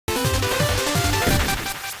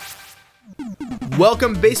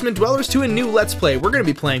Welcome, Basement Dwellers, to a new Let's Play. We're going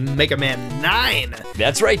to be playing Mega Man 9.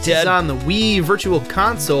 That's right, Ted. It's on the Wii Virtual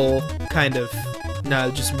Console, kind of.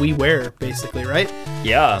 No, just WiiWare, basically, right?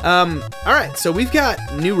 Yeah. Alright, so we've got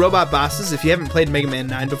new robot bosses. If you haven't played Mega Man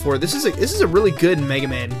 9 before, this is a really good Mega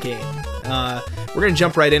Man game. We're going to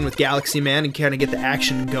jump right in with Galaxy Man and kind of get the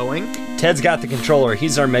action going. Ted's got the controller.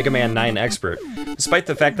 He's our Mega Man 9 expert. Despite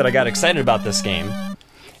the fact that I got excited about this game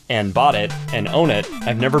and bought it and own it,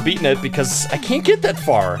 I've never beaten it because I can't get that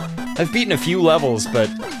far. I've beaten a few levels, but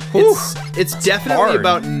whew, it's definitely hard.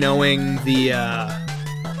 about knowing the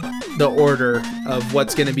order of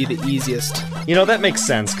what's going to be the easiest. You know, that makes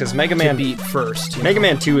sense because Mega Man to beat first. Mega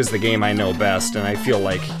Man 2 is the game I know best, and I feel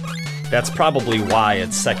like that's probably why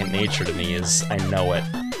it's second nature to me, is I know it.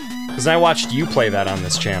 Because I watched you play that on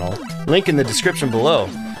this channel. Link in the description below.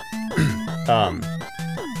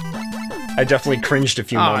 I definitely cringed a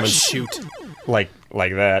few moments. Shoot. Like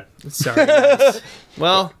that. Sorry, guys.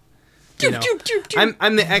 Well, you know,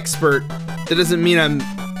 I'm the expert. That doesn't mean I'm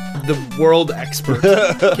the world expert,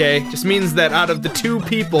 okay? Just means that out of the two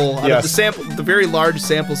people, out of the very large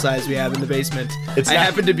sample size we have in the basement, I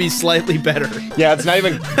happen to be slightly better. Yeah, it's not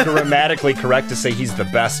even grammatically correct to say he's the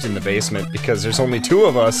best in the basement because there's only two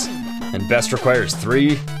of us, and best requires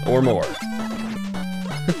 3 or more.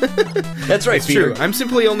 That's right, It's Peter. true. I'm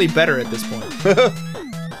simply only better at this point.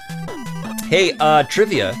 Hey,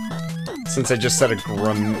 trivia. Since I just said a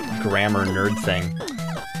grammar nerd thing,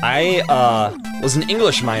 I was an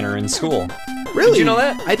English minor in school. Really? Did you know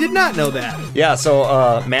that? I did not know that. Yeah,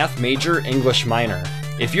 so math major, English minor.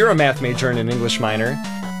 If you're a math major and an English minor,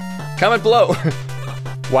 comment below.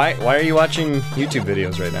 Why are you watching YouTube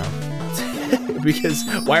videos right now? Because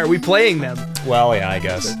why are we playing them? Well, yeah, I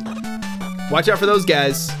guess. Watch out for those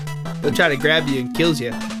guys. They'll try to grab you and kills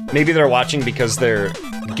you. Maybe they're watching because they're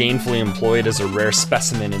gainfully employed as a rare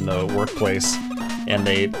specimen in the workplace, and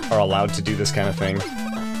they are allowed to do this kind of thing.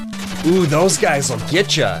 Ooh, those guys will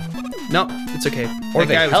get ya. No, it's okay. Or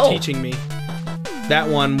that guy they help. was teaching me. That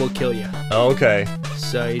one will kill you. Okay.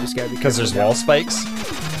 So you just gotta be careful. Because there's wall spikes?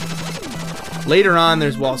 Later on,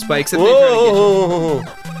 there's wall spikes. And they try to get you.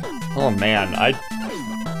 Oh man,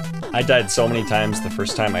 I died so many times the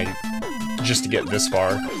first time just to get this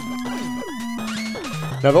far.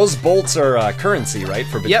 Now those bolts are currency, right?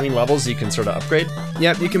 For between levels you can sort of upgrade?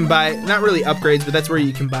 Yep, you can buy, not really upgrades, but that's where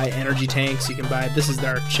you can buy energy tanks. You can buy, this is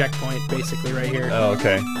our checkpoint basically right here. Oh,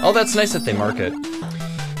 okay. Oh, that's nice that they mark it.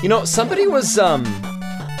 You know, somebody was, it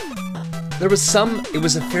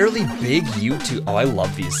was a fairly big YouTube, oh, I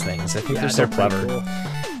love these things. I think they're so clever. Cool.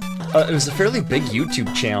 It was a fairly big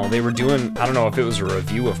YouTube channel. They were doing, I don't know if it was a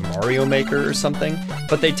review of Mario Maker or something,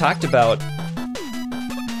 but they talked about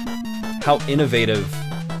how innovative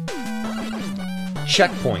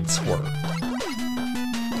checkpoints were.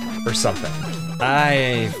 Or something.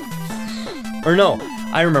 I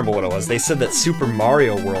remember what it was. They said that Super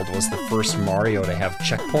Mario World was the first Mario to have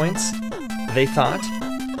checkpoints, they thought.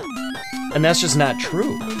 And that's just not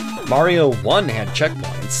true. Mario 1 had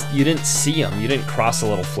checkpoints. You didn't see them. You didn't cross a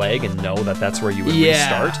little flag and know that that's where you would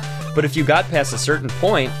restart. But if you got past a certain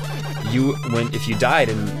point, if you died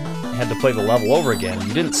and had to play the level over again,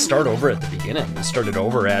 you didn't start over at the beginning. You started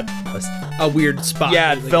over at a weird spot.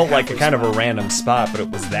 Yeah, it felt like a kind of a random spot, but it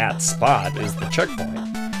was that spot is the checkpoint.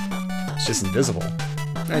 It's just invisible.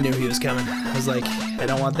 I knew he was coming. I was like, I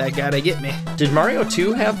don't want that guy to get me. Did Mario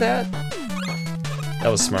 2 have that? That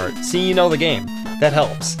was smart. See, you know the game. That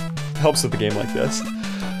helps. Helps with a game like this.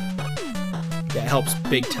 Yeah, it helps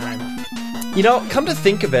big time. You know, come to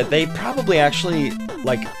think of it, they probably actually,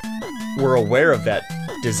 like, were aware of that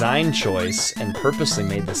design choice and purposely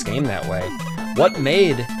made this game that way. What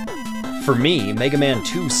made, for me, Mega Man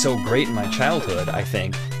 2 so great in my childhood, I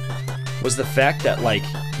think, was the fact that, like,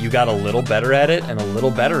 you got a little better at it and a little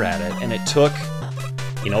better at it, and it took,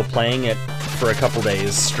 you know, playing it for a couple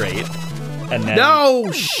days straight, and then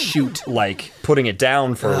like putting it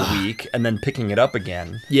down for a week and then picking it up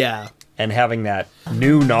again. Yeah. And having that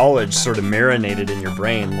new knowledge sort of marinated in your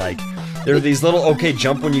brain. Like, there are these little, okay,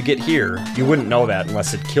 jump when you get here. You wouldn't know that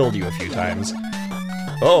unless it killed you a few times.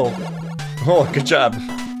 Oh, good job.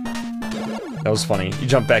 That was funny. You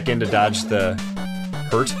jump back in to dodge the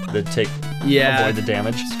hurt, avoid the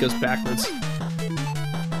damage. Just goes backwards.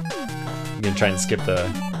 You gonna try and skip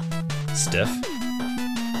the stiff?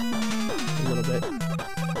 A little bit.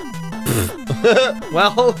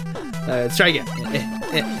 Well, let's try again.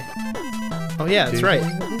 Oh yeah, that's right.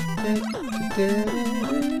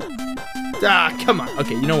 Ah, come on.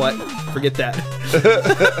 Okay, you know what? Forget that.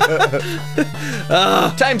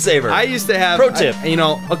 Time saver. I used to have. Pro tip.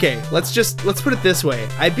 Okay. Let's put it this way.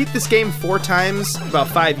 I beat this game 4 times about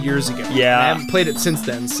 5 years ago. Yeah. I haven't played it since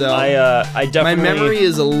then, so I definitely. My memory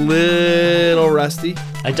is a little rusty.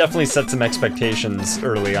 I definitely set some expectations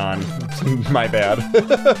early on. My bad.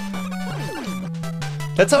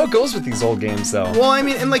 That's how it goes with these old games, though. Well, I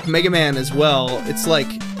mean, and like Mega Man as well. It's like,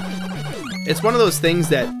 it's one of those things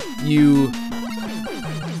that you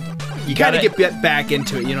kind of get back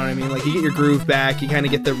into it. You know what I mean? Like you get your groove back. You kind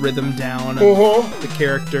of get the rhythm down, of the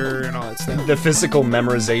character, and all that stuff. The physical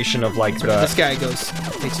memorization of like this guy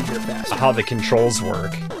takes you here fast. How the controls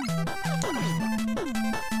work.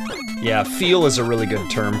 Yeah, feel is a really good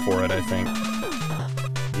term for it, I think.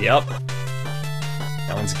 Yep.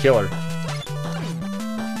 That one's a killer.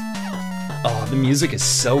 Oh, the music is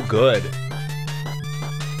so good.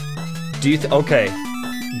 Okay.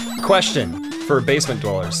 Question for basement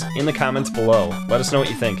dwellers. In the comments below, let us know what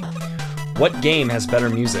you think. What game has better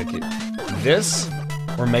music? This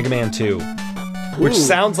or Mega Man 2? Which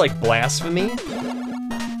sounds like blasphemy,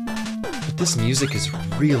 but this music is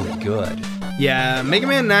really good. Yeah, Mega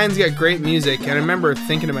Man 9's got great music, and I remember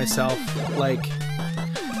thinking to myself, like,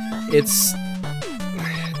 it's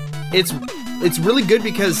really good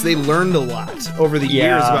because they learned a lot over the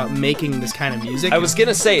years about making this kind of music. I was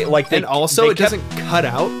gonna say, like, and also it doesn't cut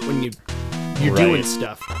out when you're doing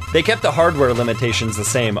stuff. They kept the hardware limitations the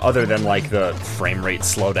same, other than like the frame rate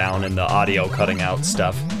slowdown and the audio cutting out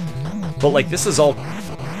stuff. But like, this is all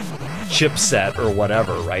chipset or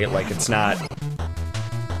whatever, right? Like, it's not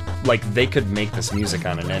like they could make this music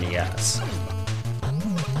on an NES.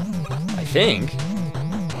 I think.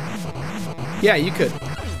 Yeah, you could.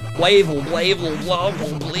 Blavel, blavel,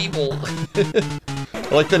 blavel, blavel.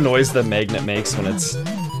 I like the noise the magnet makes when it's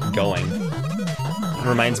going. It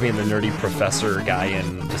reminds me of the nerdy professor guy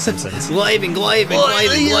in The Simpsons. Gliving, gliving,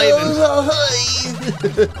 gliving,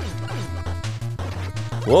 gliving.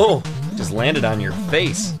 Whoa, just landed on your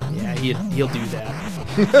face. Yeah, he'll do that.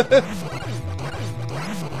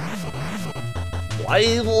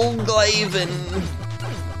 Blavel, gliving.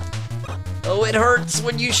 Oh, it hurts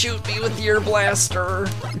when you shoot me with your blaster.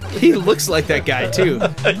 He looks like that guy, too.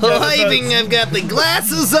 Living, I've got the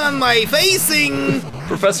glasses on my facing.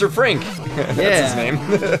 Professor Frink. That's his name.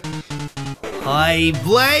 Hi,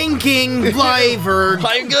 blanking Bliver.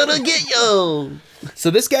 I'm gonna get you. So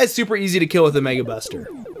this guy's super easy to kill with a Mega Buster.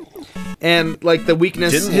 And, like, the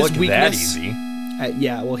weakness, Didn't his look weakness... that easy.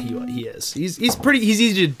 Yeah, well, he is. He's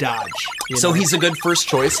easy to dodge. So he's a good first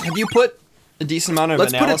choice. Have you put a decent amount of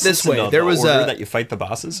Let's put it this way. There was order that you fight the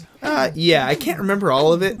bosses? Yeah, I can't remember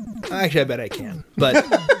all of it. Actually, I bet I can. But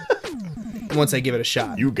once I give it a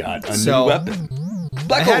shot. You got a new weapon.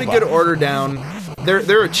 I had a good order down.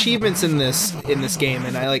 There are achievements in this game,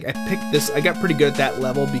 and I picked this. I got pretty good at that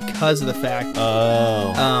level because of the fact.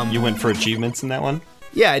 Oh. You went for achievements in that one?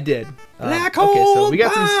 Yeah, I did. Okay, so we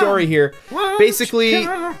got some story here. Basically,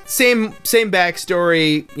 same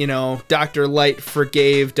backstory. You know, Dr. Light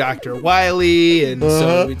forgave Dr. Wily, and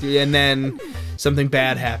and then something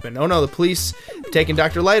bad happened. Oh no, the police taking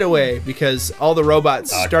Dr. Light away because all the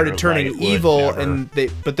robots started turning evil,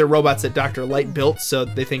 but they're robots that Dr. Light built, so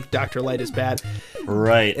they think Dr. Light is bad.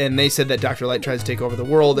 Right. And they said that Dr. Light tries to take over the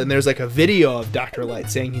world, and there's like a video of Dr.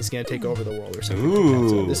 Light saying he's going to take over the world or something. Ooh. Like that.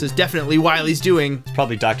 So this is definitely Wily's doing. It's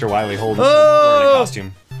probably Dr. Wily wearing a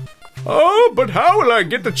costume. Oh, but how will I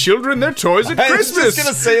get the children their toys at Christmas? I was just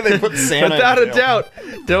going to say they put Santa Without a doubt.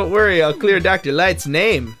 Don't worry, I'll clear Dr. Light's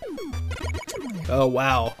name. Oh,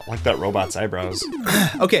 wow. I like that robot's eyebrows.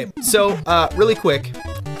 Okay, so, really quick.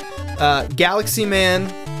 Galaxy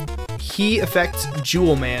Man, he affects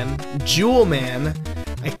Jewel Man. Jewel Man,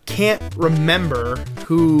 I can't remember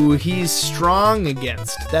who he's strong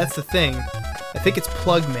against. That's the thing. I think it's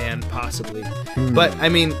Plug Man, possibly. But, I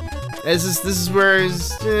mean, this is where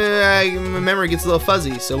my memory gets a little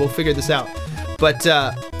fuzzy, so we'll figure this out. But,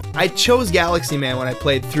 I chose Galaxy Man when I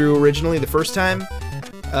played through originally the first time.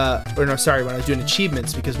 When I was doing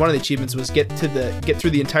achievements, because one of the achievements was get through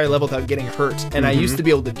the entire level without getting hurt, and I used to be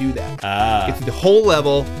able to do that. Get through the whole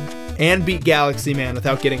level and beat Galaxy Man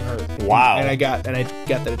without getting hurt. Wow. And I got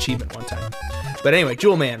that achievement one time. But anyway,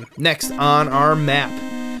 Jewel Man next on our map.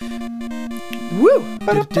 Woo!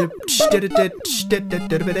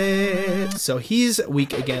 So he's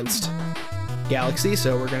weak against Galaxy,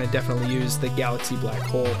 so we're gonna definitely use the Galaxy Black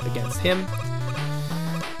Hole against him.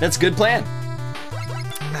 That's a good plan.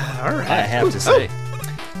 All right. I have to say.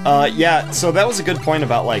 Yeah, so that was a good point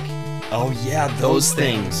about, like, oh yeah, those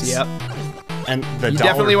things. Yep. And the you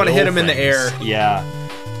definitely want to hit them in the air. Yeah.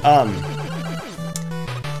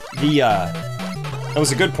 That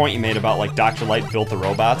was a good point you made about, like, Dr. Light built the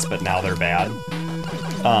robots, but now they're bad.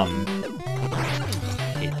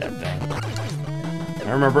 Hate that thing.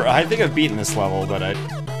 I think I've beaten this level, but I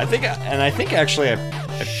think actually I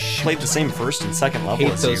played the same first and second level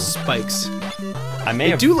Hate as those you. spikes.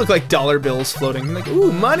 They do look like dollar bills floating. Like,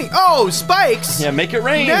 ooh, money. Oh, spikes! Yeah, make it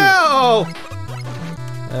rain! No!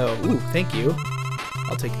 Oh, ooh, thank you.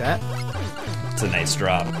 I'll take that. It's a nice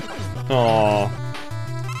drop. Aww.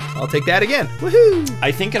 I'll take that again. Woohoo!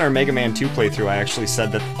 I think in our Mega Man 2 playthrough, I actually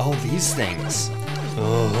said that, oh, these things.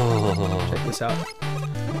 Oh. Check this out.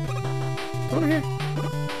 Come over here.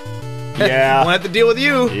 Yeah. Won't have to deal with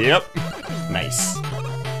you. Yep. Nice.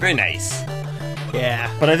 Very nice.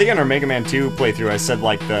 Yeah. But I think in our Mega Man 2 playthrough, I said,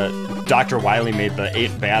 like, the Dr. Wily made the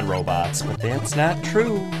 8 bad robots, but that's not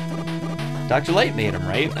true. Dr. Light made them,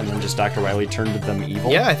 right? And then just Dr. Wily turned them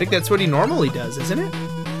evil? Yeah, I think that's what he normally does, isn't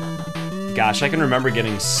it? Gosh, I can remember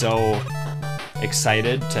getting so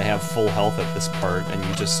excited to have full health at this part, and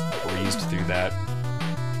you just breezed through that.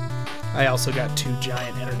 I also got 2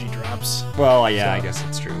 giant energy drops. Well, yeah, I guess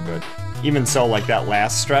it's true, but even so, like that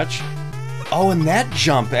last stretch. Oh, and that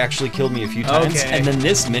jump actually killed me a few times, Okay. and then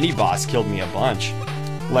this mini-boss killed me a bunch.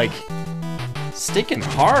 Like, sticking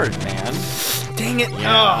hard, man. Dang it.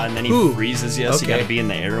 Yeah, Oh. and then he freezes you, so you gotta be in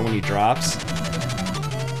the air when he drops.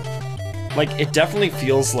 Like, it definitely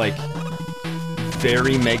feels like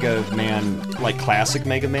very Mega Man, like classic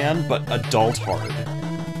Mega Man, but adult hard.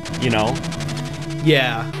 You know?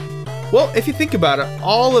 Yeah. Well, if you think about it,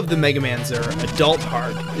 all of the Mega Mans are adult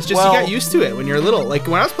hard. It's just you got used to it when you're little. Like,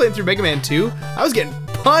 when I was playing through Mega Man 2, I was getting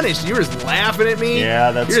punished. You were just laughing at me.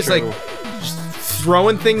 Yeah, that's You're just true. like, just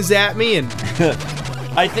throwing things at me and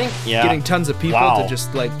I think, yeah. getting tons of people to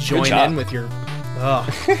just, like, join in with your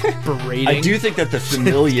berating. I do think that the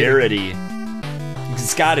familiarity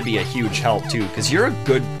it's got to be a huge help too, because you're a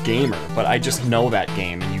good gamer, but I just know that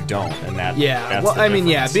game and you don't, and that's well, the I mean,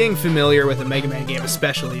 difference. being familiar with a Mega Man game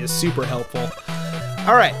especially is super helpful.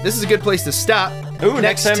 All right, this is a good place to stop. Ooh,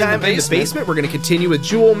 next time in the basement, we're going to continue with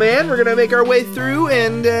Jewel Man. We're going to make our way through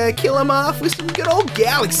and kill him off with some good old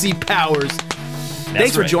galaxy powers.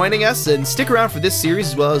 Thanks for joining us, and stick around for this series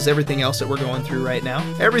as well as everything else that we're going through right now.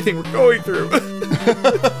 Everything we're going through.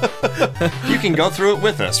 You can go through it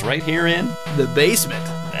with us right here in the basement.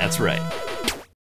 That's right.